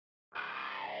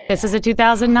This is a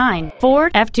 2009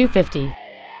 Ford F-250.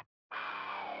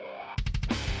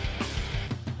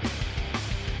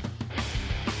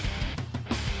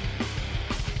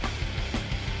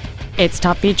 Its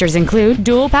top features include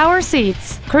dual power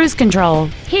seats, cruise control,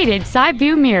 heated side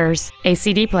view mirrors, a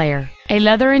CD player, a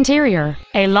leather interior,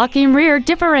 a locking rear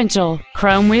differential,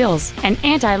 chrome wheels, an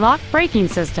anti-lock braking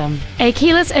system, a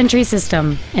keyless entry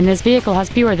system, and this vehicle has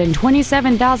fewer than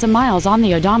 27,000 miles on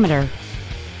the odometer.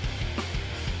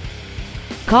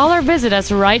 Call or visit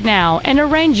us right now and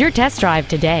arrange your test drive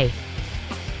today.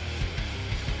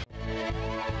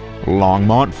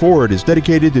 Longmont Ford is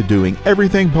dedicated to doing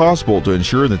everything possible to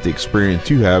ensure that the experience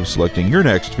you have selecting your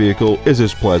next vehicle is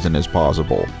as pleasant as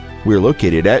possible. We're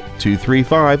located at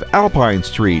 235 Alpine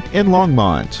Street in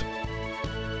Longmont.